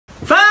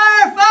Fire!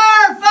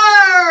 Fire!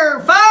 Fire!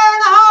 Fire in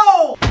the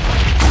hole!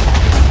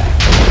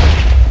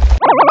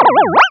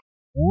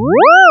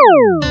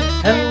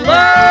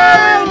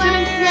 Hello,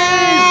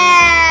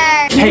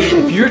 Denise! Hey,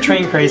 if you're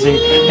train crazy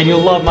and you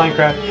love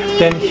Minecraft,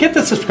 then hit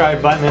the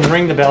subscribe button and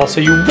ring the bell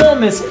so you won't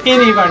miss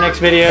any of our next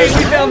videos.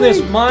 Hey, we found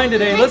this mine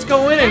today. Let's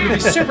go in it. It'll be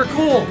super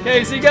cool.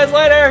 Okay, see you guys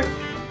later.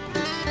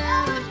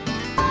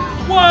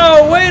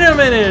 Whoa, wait a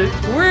minute.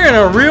 We're in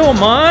a real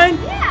mine?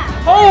 Yeah.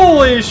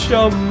 Holy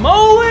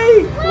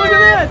shamoly! Look at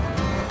that.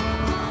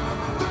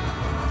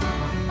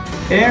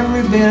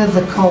 Every bit of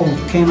the coal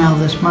that came out of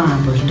this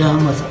mine was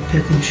done with a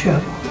pick and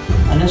shovel.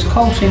 And this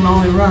coal seam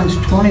only runs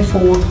 28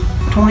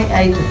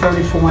 to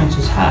 34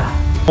 inches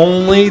high.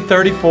 Only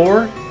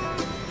 34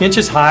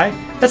 inches high?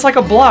 That's like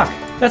a block.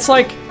 That's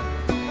like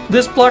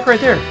this block right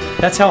there.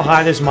 That's how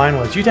high this mine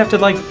was. You'd have to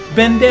like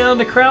bend down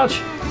to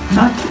crouch.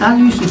 I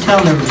usually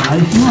tell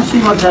everybody, if you want to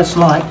see what that's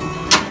like,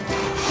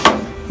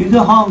 you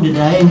go home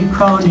today and you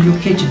crawl into your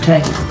kitchen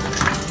table.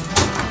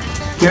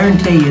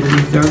 Guarantee you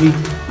it'll be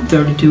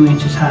 32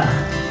 inches high.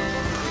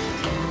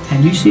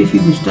 And you see if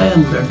you can stay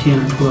under there 10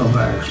 or 12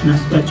 hours. And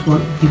that's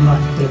what you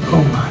like to be a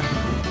coal miner.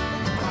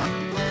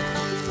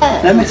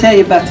 Let me tell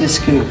you about this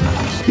scoop.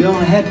 You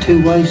only had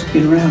two ways to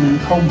get around in a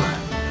coal mine.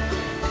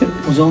 It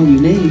was on your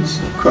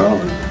knees,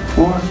 crawling,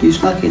 or if you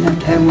was lucky enough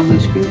to have one of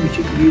these scooters,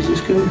 you could use a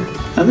scooter.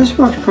 Now this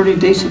works pretty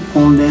decent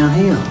going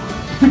downhill.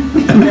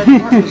 It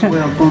doesn't work as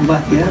well going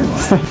back the other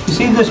way. You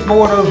see this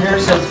board over here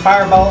says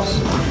Fireballs?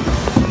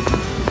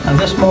 Now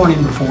this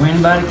morning before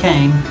anybody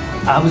came,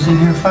 I was in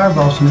here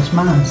firebossing this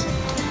mine.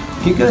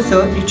 You go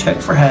through it and you check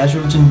for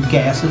hazards and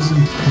gases.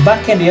 And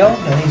back in the old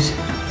days,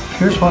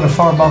 here's what a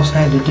fireboss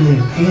had to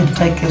do. He had to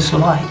take this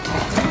light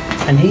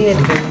and he had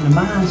to go in the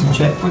mines and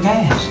check for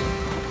gas.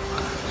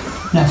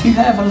 Now if you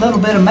have a little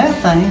bit of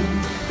methane,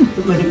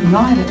 it would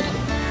ignite it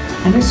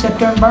and it sit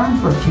there and burn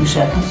for a few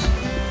seconds.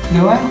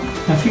 Go out.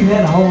 Now if you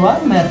had a whole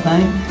lot of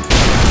methane,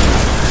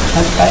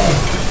 that's bad.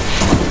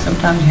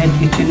 Sometimes you had to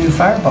get you a new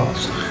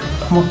fireboss.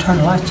 I'm going to turn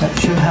the lights up to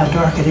show you how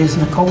dark it is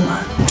in a coal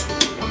mine.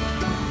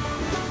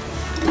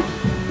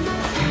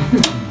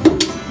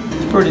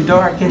 It's pretty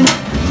dark, isn't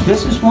it?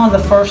 This is one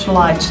of the first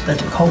lights that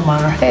the coal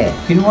miner had.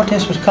 You know what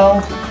this was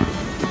called?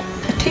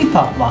 A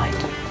teapot light.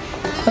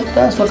 It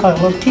does look like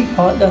a little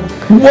teapot, doesn't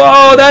it?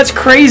 Whoa, that's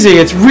crazy.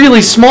 It's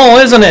really small,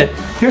 isn't it?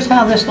 Here's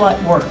how this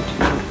light worked.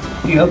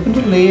 You opened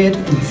the lid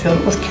and you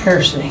filled it with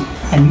kerosene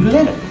and you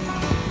lit it.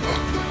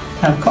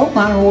 Now the coal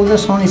miner wore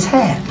this on his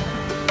hat.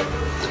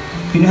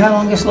 You know how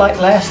long this light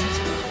lasted?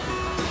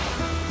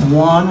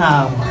 1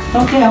 hour.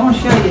 Okay, I want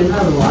to show you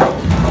another light.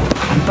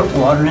 You put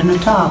water in the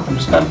top and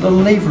it's got a little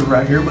lever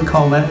right here. We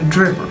call that a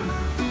dripper.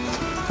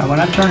 Now when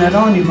I turn that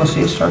on, you're going to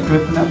see it start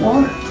dripping that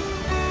water.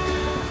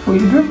 Well,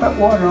 you drip that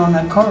water on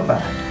that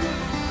carbide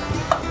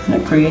and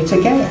it creates a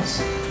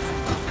gas.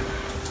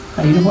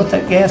 Now you know what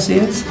that gas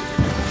is?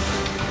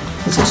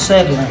 It's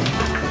acetylene.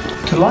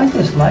 To light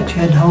this light, you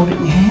had to hold it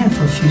in your hand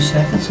for a few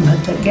seconds and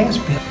let that gas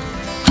build.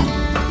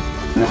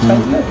 And that's how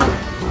you do it.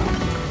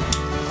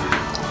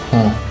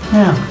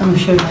 Now, let me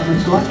show you how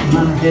this light the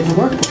miner had to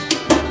work with.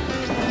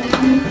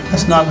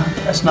 That's not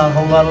a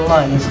whole lot of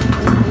light, is it?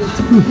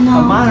 No.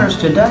 Now, miners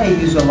today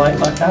use a light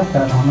like I've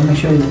got on. Let me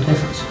show you the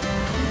difference.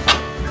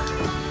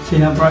 See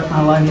how bright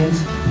my light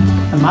is?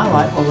 And my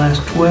light will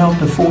last 12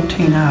 to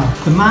 14 hours.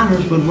 The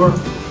miners would work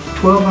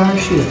 12-hour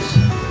shifts.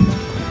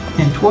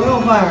 In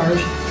 12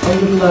 hours, they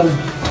would load,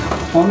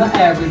 on the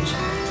average,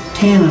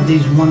 10 of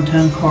these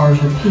 1-ton cars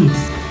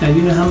apiece. Now,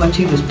 you know how much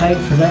he was paid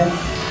for that?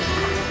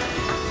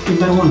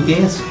 Anybody want to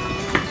guess?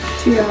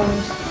 $2.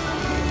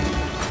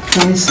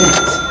 20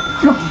 cents.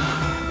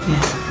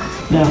 Yes.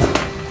 Now,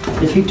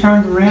 if he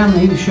turned around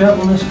and he was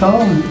shoveling this coal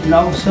and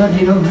all of a sudden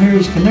he don't hear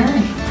his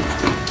canary,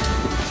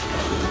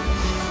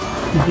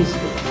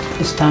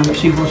 it's time to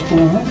see what's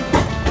going on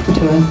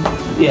to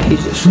him. Yeah,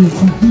 he's asleep.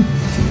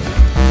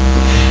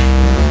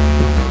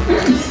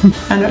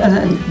 And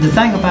the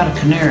thing about a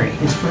canary,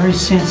 it's very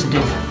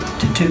sensitive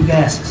to two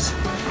gases.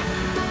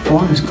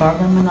 One is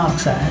carbon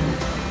monoxide,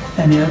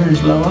 and the other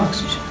is low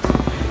oxygen.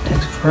 It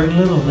takes very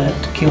little of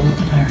that to kill the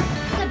canary.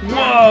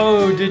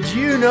 Whoa, did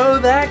you know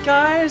that,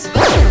 guys?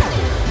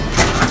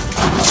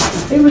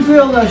 He would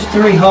drill those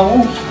 3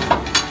 holes,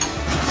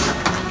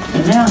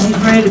 and now he's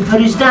ready to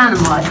put his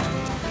dynamite.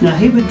 Now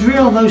he would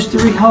drill those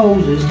 3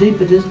 holes as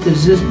deep as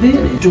this bit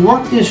is. To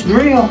work this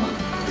drill,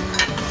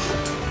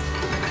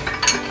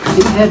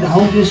 he had to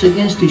hold this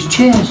against his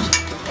chest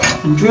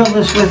and drill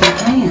this with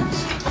his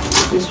hands.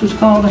 This was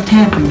called a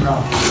tapping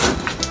rod,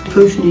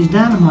 pushing his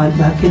dynamite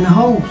back in the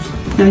holes.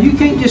 Now you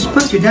can't just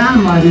put your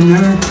dynamite in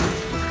there,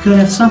 you gotta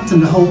have something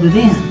to hold it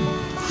in.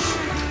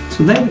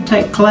 So they would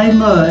take clay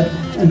mud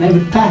and they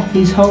would pack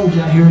these holes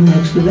out here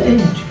next to the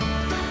edge.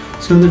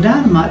 So the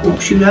dynamite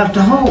won't shoot out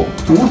the hole.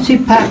 And once he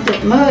packed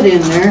that mud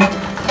in there,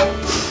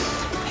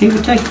 he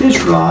would take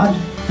this rod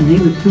and he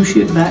would push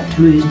it back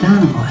to his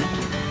dynamite.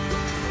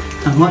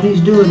 And what he's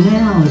doing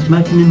now is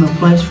making him a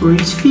place for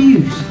his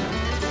fuse.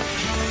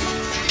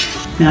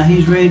 Now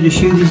he's ready to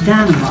shoot his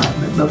dynamite,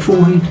 but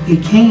before he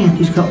can,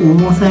 he's got one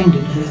more thing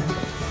to do.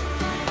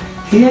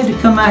 He had to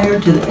come out here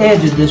to the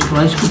edge of this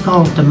place. We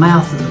call it the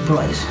mouth of the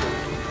place.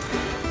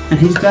 And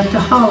he's got to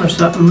holler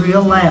something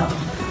real loud.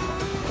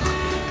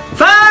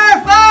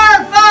 Fire,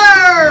 fire,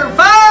 fire!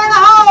 Fire in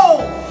the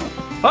hole!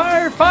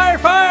 Fire, fire,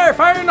 fire!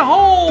 Fire in the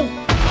hole!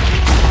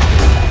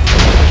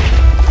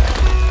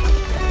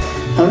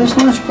 Now this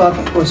lunch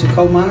bucket was a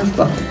coal miner's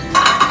bucket.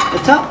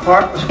 The top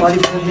part was what he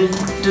put his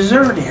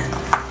dessert in.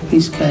 A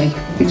piece of cake,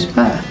 a piece of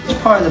pie.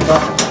 This part of the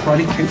bucket was what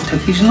he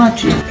took his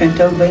lunch in.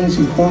 Pinto beans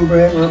and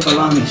cornbread or a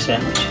bologna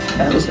sandwich.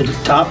 That was at the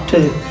top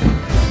too.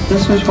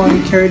 This was what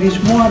he carried his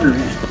water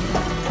in.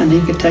 And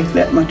he could take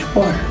that much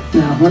water.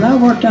 Now when I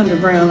worked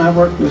underground, I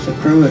worked with a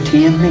crew of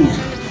 10 men.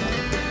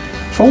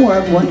 4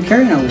 of them wouldn't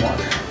carry no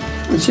water.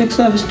 And 6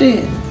 of us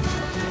did.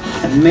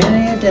 And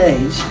many a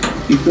days,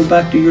 you go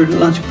back to your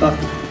lunch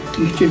bucket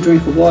to get your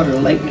drink of water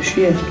late in the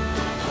shift,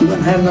 you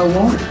wouldn't have no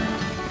water.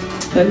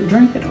 They would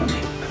drink it on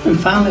you. And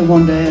finally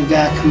one day a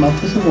guy come up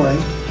with a way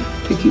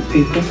to keep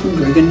people from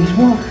drinking his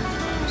water.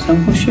 So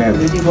I'm going to share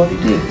with you what he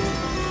did.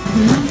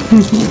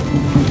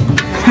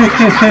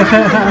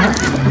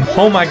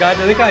 Oh my God,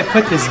 the guy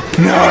put his,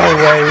 no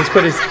way,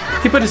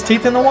 he put his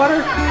teeth in the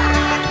water?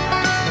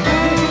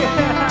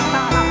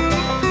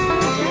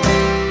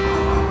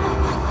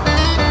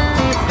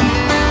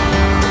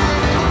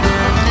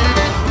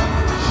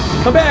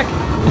 Come back.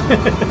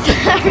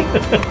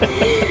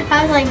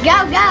 I was like,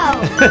 go, go.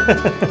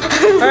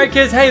 All right,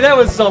 kids. Hey, that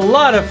was a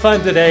lot of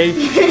fun today.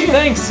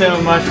 Thanks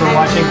so much for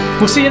watching.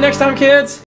 We'll see you next time, kids.